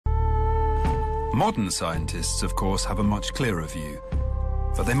Modern scientists, of course, have a much clearer view,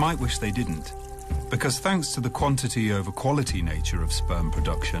 but they might wish they didn't, because thanks to the quantity over quality nature of sperm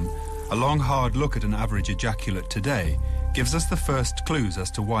production, a long, hard look at an average ejaculate today gives us the first clues as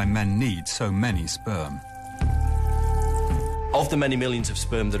to why men need so many sperm. Of the many millions of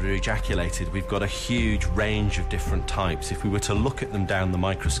sperm that are ejaculated, we've got a huge range of different types. If we were to look at them down the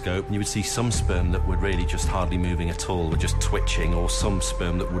microscope, you would see some sperm that were really just hardly moving at all, were just twitching, or some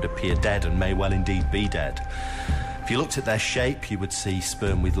sperm that would appear dead and may well indeed be dead. If you looked at their shape, you would see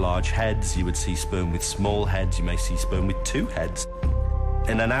sperm with large heads, you would see sperm with small heads, you may see sperm with two heads.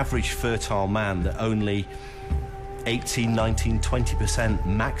 In an average fertile man, that only 18, 19, 20%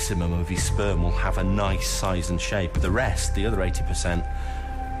 maximum of his sperm will have a nice size and shape. The rest, the other 80%,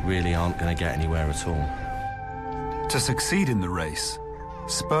 really aren't going to get anywhere at all. To succeed in the race,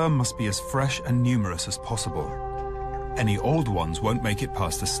 sperm must be as fresh and numerous as possible. Any old ones won't make it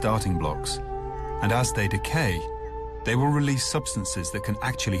past the starting blocks, and as they decay, they will release substances that can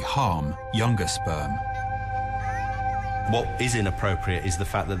actually harm younger sperm. What is inappropriate is the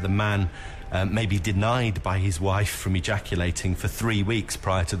fact that the man may be denied by his wife from ejaculating for 3 weeks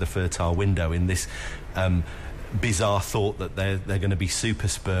prior to the fertile window in this bizarre thought that they're going to be super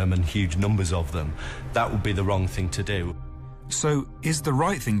sperm and huge numbers of them. That would be the wrong thing to do. So, is the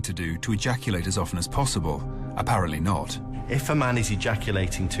right thing to do to ejaculate as often as possible? Apparently not. If a man is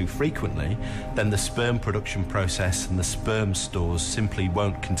ejaculating too frequently, then the sperm production process and the sperm stores simply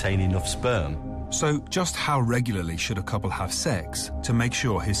won't contain enough sperm. So, just how regularly should a couple have sex to make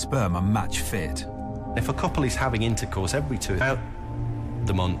sure his sperm are match fit? If a couple is having intercourse every out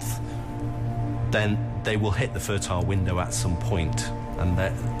the month, then they will hit the fertile window at some point, and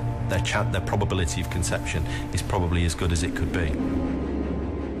their probability of conception is probably as good as it could be.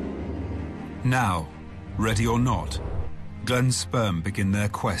 Now, ready or not, Glenn's sperm begin their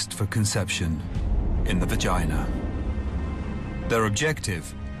quest for conception in the vagina. Their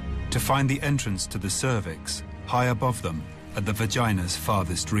objective: to find the entrance to the cervix, high above them, at the vagina's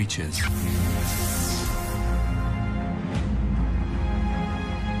farthest reaches.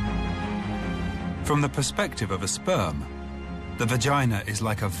 From the perspective of a sperm, the vagina is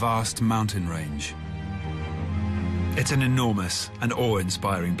like a vast mountain range. It's an enormous and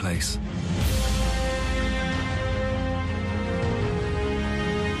awe-inspiring place.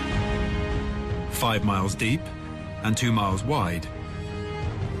 "5 miles deep and 2 miles wide,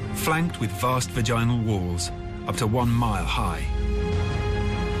 flanked with vast vaginal walls up to 1 mile high.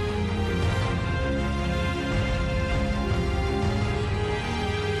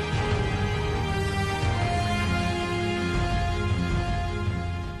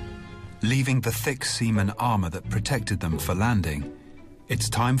 Leaving the thick semen armor that protected them for landing, it's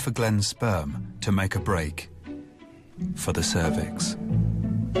time for Glenn's sperm to make a break for the cervix.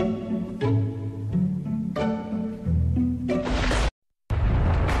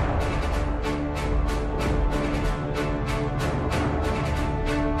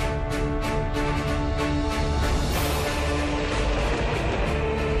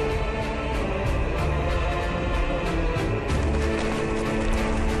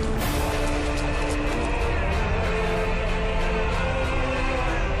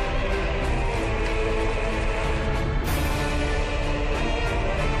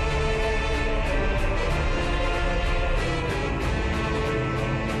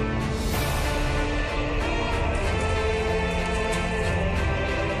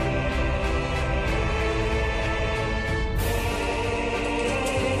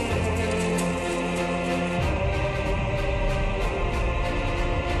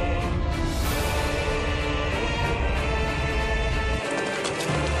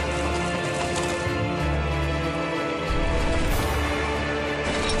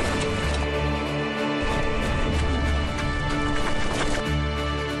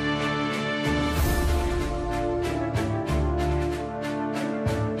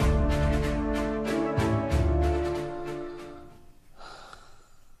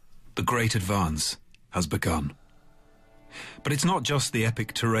 The great advance has begun. But it's not just the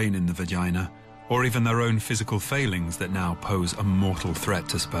epic terrain in the vagina, or even their own physical failings that now pose a mortal threat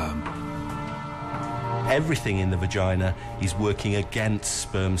to sperm. Everything in the vagina is working against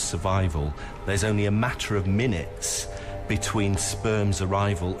sperm's survival. There's only a matter of minutes between sperm's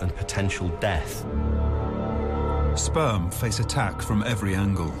arrival and potential death. Sperm face attack from every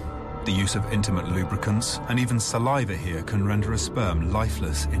angle. The use of intimate lubricants and even saliva here can render a sperm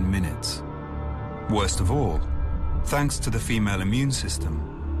lifeless in minutes. Worst of all, thanks to the female immune system,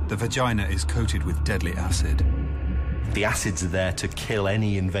 the vagina is coated with deadly acid. The acids are there to kill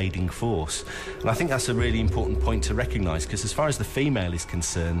any invading force. And I think that's a really important point to recognise, because as far as the female is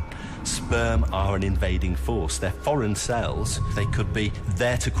concerned, sperm are an invading force. They're foreign cells. They could be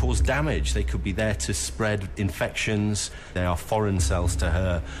there to cause damage. They could be there to spread infections. They are foreign cells to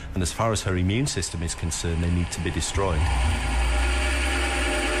her. And as far as her immune system is concerned, they need to be destroyed.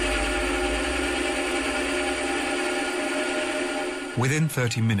 Within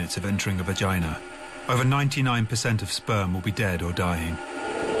 30 minutes of entering a vagina, over 99% of sperm will be dead or dying.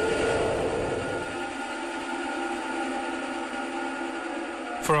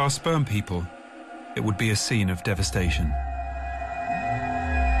 For our sperm people, it would be a scene of devastation.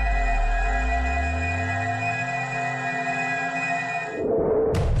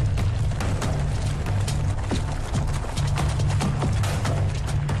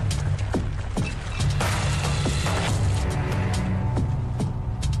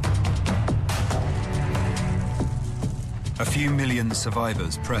 A few million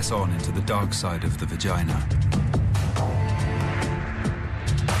survivors press on into the dark side of the vagina.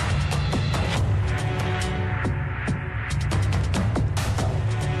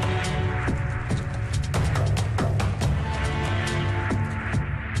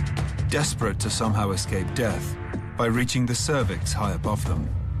 Desperate to somehow escape death by reaching the cervix high above them.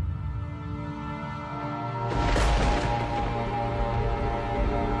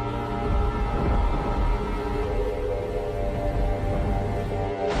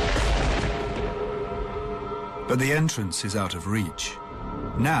 But the entrance is out of reach.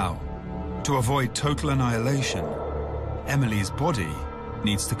 Now, to avoid total annihilation, Emily's body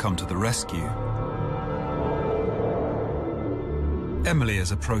needs to come to the rescue. Emily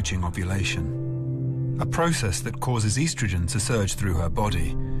is approaching ovulation, a process that causes estrogen to surge through her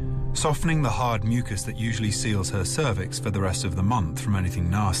body, softening the hard mucus that usually seals her cervix for the rest of the month from anything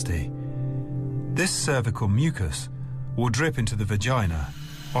nasty. This cervical mucus will drip into the vagina,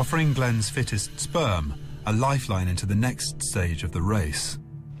 offering Glenn's fittest sperm a lifeline into the next stage of the race.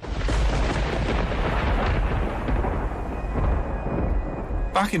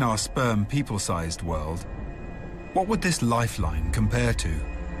 Back in our sperm people-sized world, what would this lifeline compare to?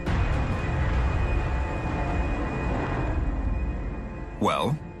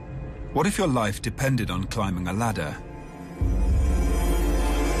 Well, what if your life depended on climbing a ladder?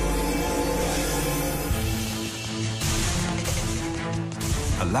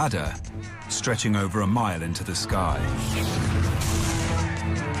 A ladder stretching over a mile into the sky.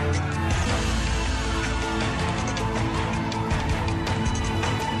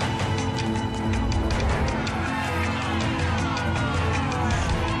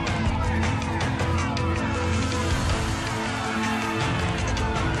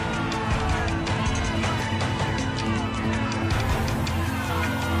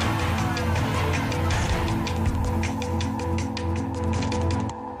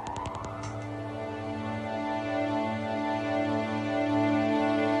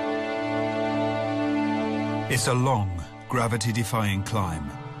 It's a long, gravity-defying climb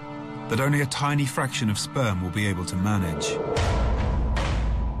that only a tiny fraction of sperm will be able to manage.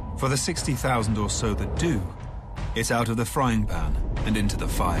 For the 60,000 or so that do, it's out of the frying pan and into the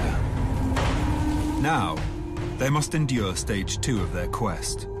fire. Now, they must endure stage 2 of their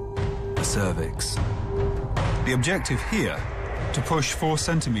quest, the cervix. The objective here, to push 4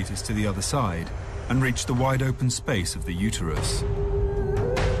 centimeters to the other side and reach the wide-open space of the uterus.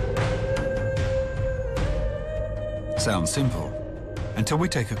 Sounds simple, until we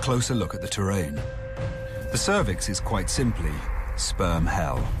take a closer look at the terrain. The cervix is quite simply sperm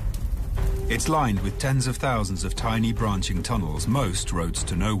hell. It's lined with tens of thousands of tiny branching tunnels, most roads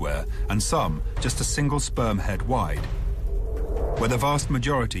to nowhere, and some just a single sperm head wide, where the vast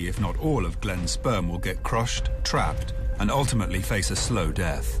majority, if not all, of Glenn's sperm will get crushed, trapped, and ultimately face a slow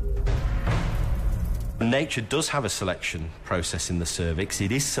death. Nature does have a selection process in the cervix.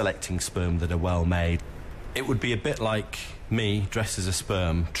 It is selecting sperm that are well made. It would be a bit like me, dressed as a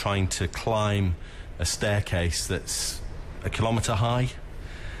sperm, trying to climb a staircase that's a kilometre high.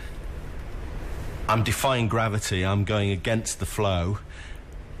 I'm defying gravity, I'm going against the flow,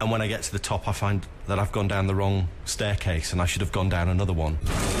 and when I get to the top I find that I've gone down the wrong staircase and I should have gone down another one.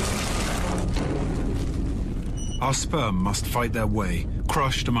 Our sperm must fight their way,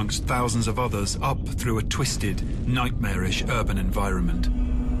 crushed amongst thousands of others, up through a twisted, nightmarish urban environment.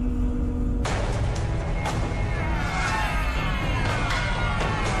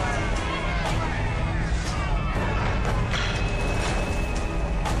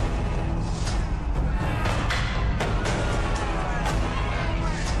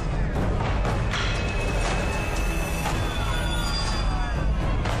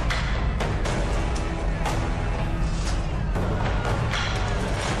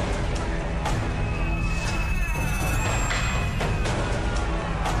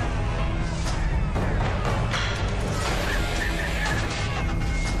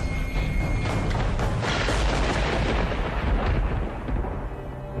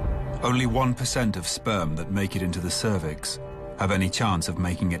 only 1% of sperm that make it into the cervix have any chance of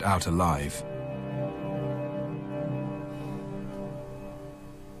making it out alive.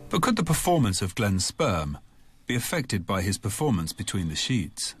 But could the performance of Glenn's sperm be affected by his performance between the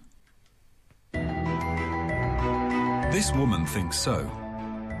sheets? This woman thinks so.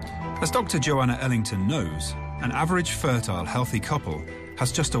 As Dr. Joanna Ellington knows, an average fertile, healthy couple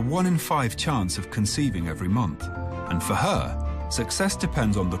has just a 1 in 5 chance of conceiving every month. And for her, success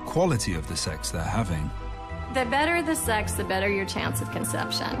depends on the quality of the sex they're having. The better the sex, the better your chance of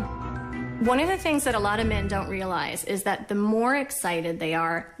conception. One of the things that a lot of men don't realize is that the more excited they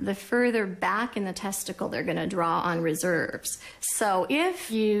are, the further back in the testicle they're going to draw on reserves. So if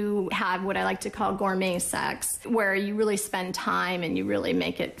you have what I like to call gourmet sex, where you really spend time and you really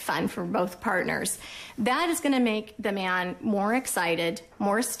make it fun for both partners, that is going to make the man more excited,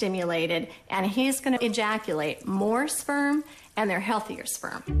 more stimulated, and he's going to ejaculate more sperm, and they're healthier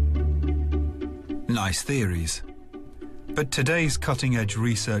sperm. Nice theories. But today's cutting-edge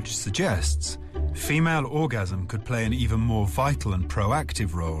research suggests female orgasm could play an even more vital and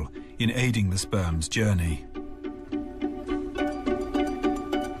proactive role in aiding the sperm's journey.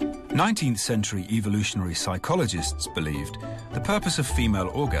 19th century evolutionary psychologists believed the purpose of female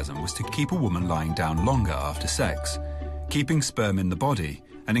orgasm was to keep a woman lying down longer after sex, keeping sperm in the body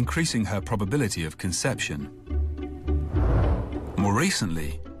and increasing her probability of conception. More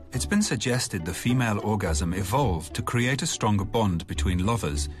recently, it's been suggested the female orgasm evolved to create a stronger bond between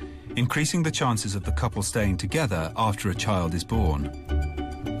lovers, increasing the chances of the couple staying together after a child is born.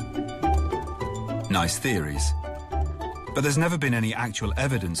 Nice theories. But there's never been any actual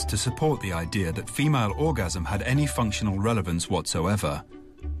evidence to support the idea that female orgasm had any functional relevance whatsoever.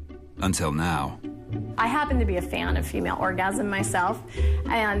 Until now. I happen to be a fan of female orgasm myself,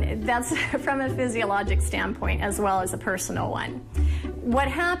 and that's from a physiologic standpoint as well as a personal one. What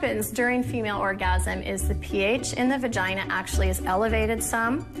happens during female orgasm is the pH in the vagina actually is elevated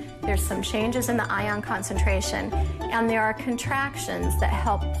some. There's some changes in the ion concentration, and there are contractions that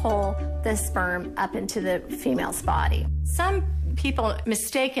help pull the sperm up into the female's body. Some people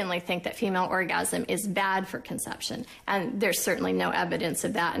mistakenly think that female orgasm is bad for conception, and there's certainly no evidence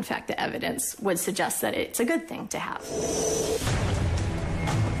of that. In fact, the evidence would suggest that it's a good thing to have.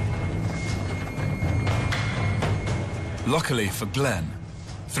 Luckily for Glenn,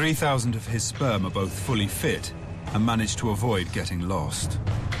 3,000 of his sperm are both fully fit and managed to avoid getting lost.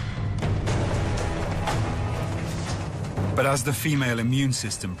 But as the female immune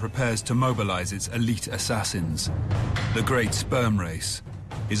system prepares to mobilize its elite assassins, the great sperm race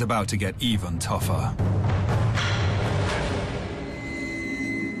is about to get even tougher.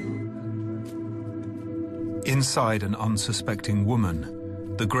 Inside an unsuspecting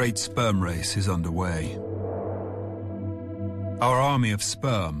woman, the great sperm race is underway. Our army of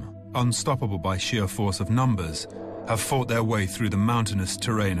sperm, unstoppable by sheer force of numbers, have fought their way through the mountainous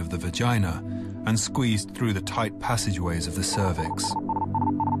terrain of the vagina and squeezed through the tight passageways of the cervix.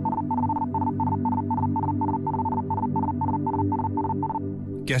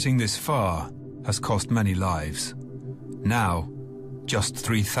 Getting this far has cost many lives. Now, just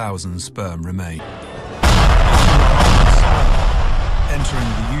 3,000 sperm remain. Entering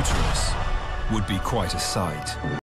the uterus would be quite a sight.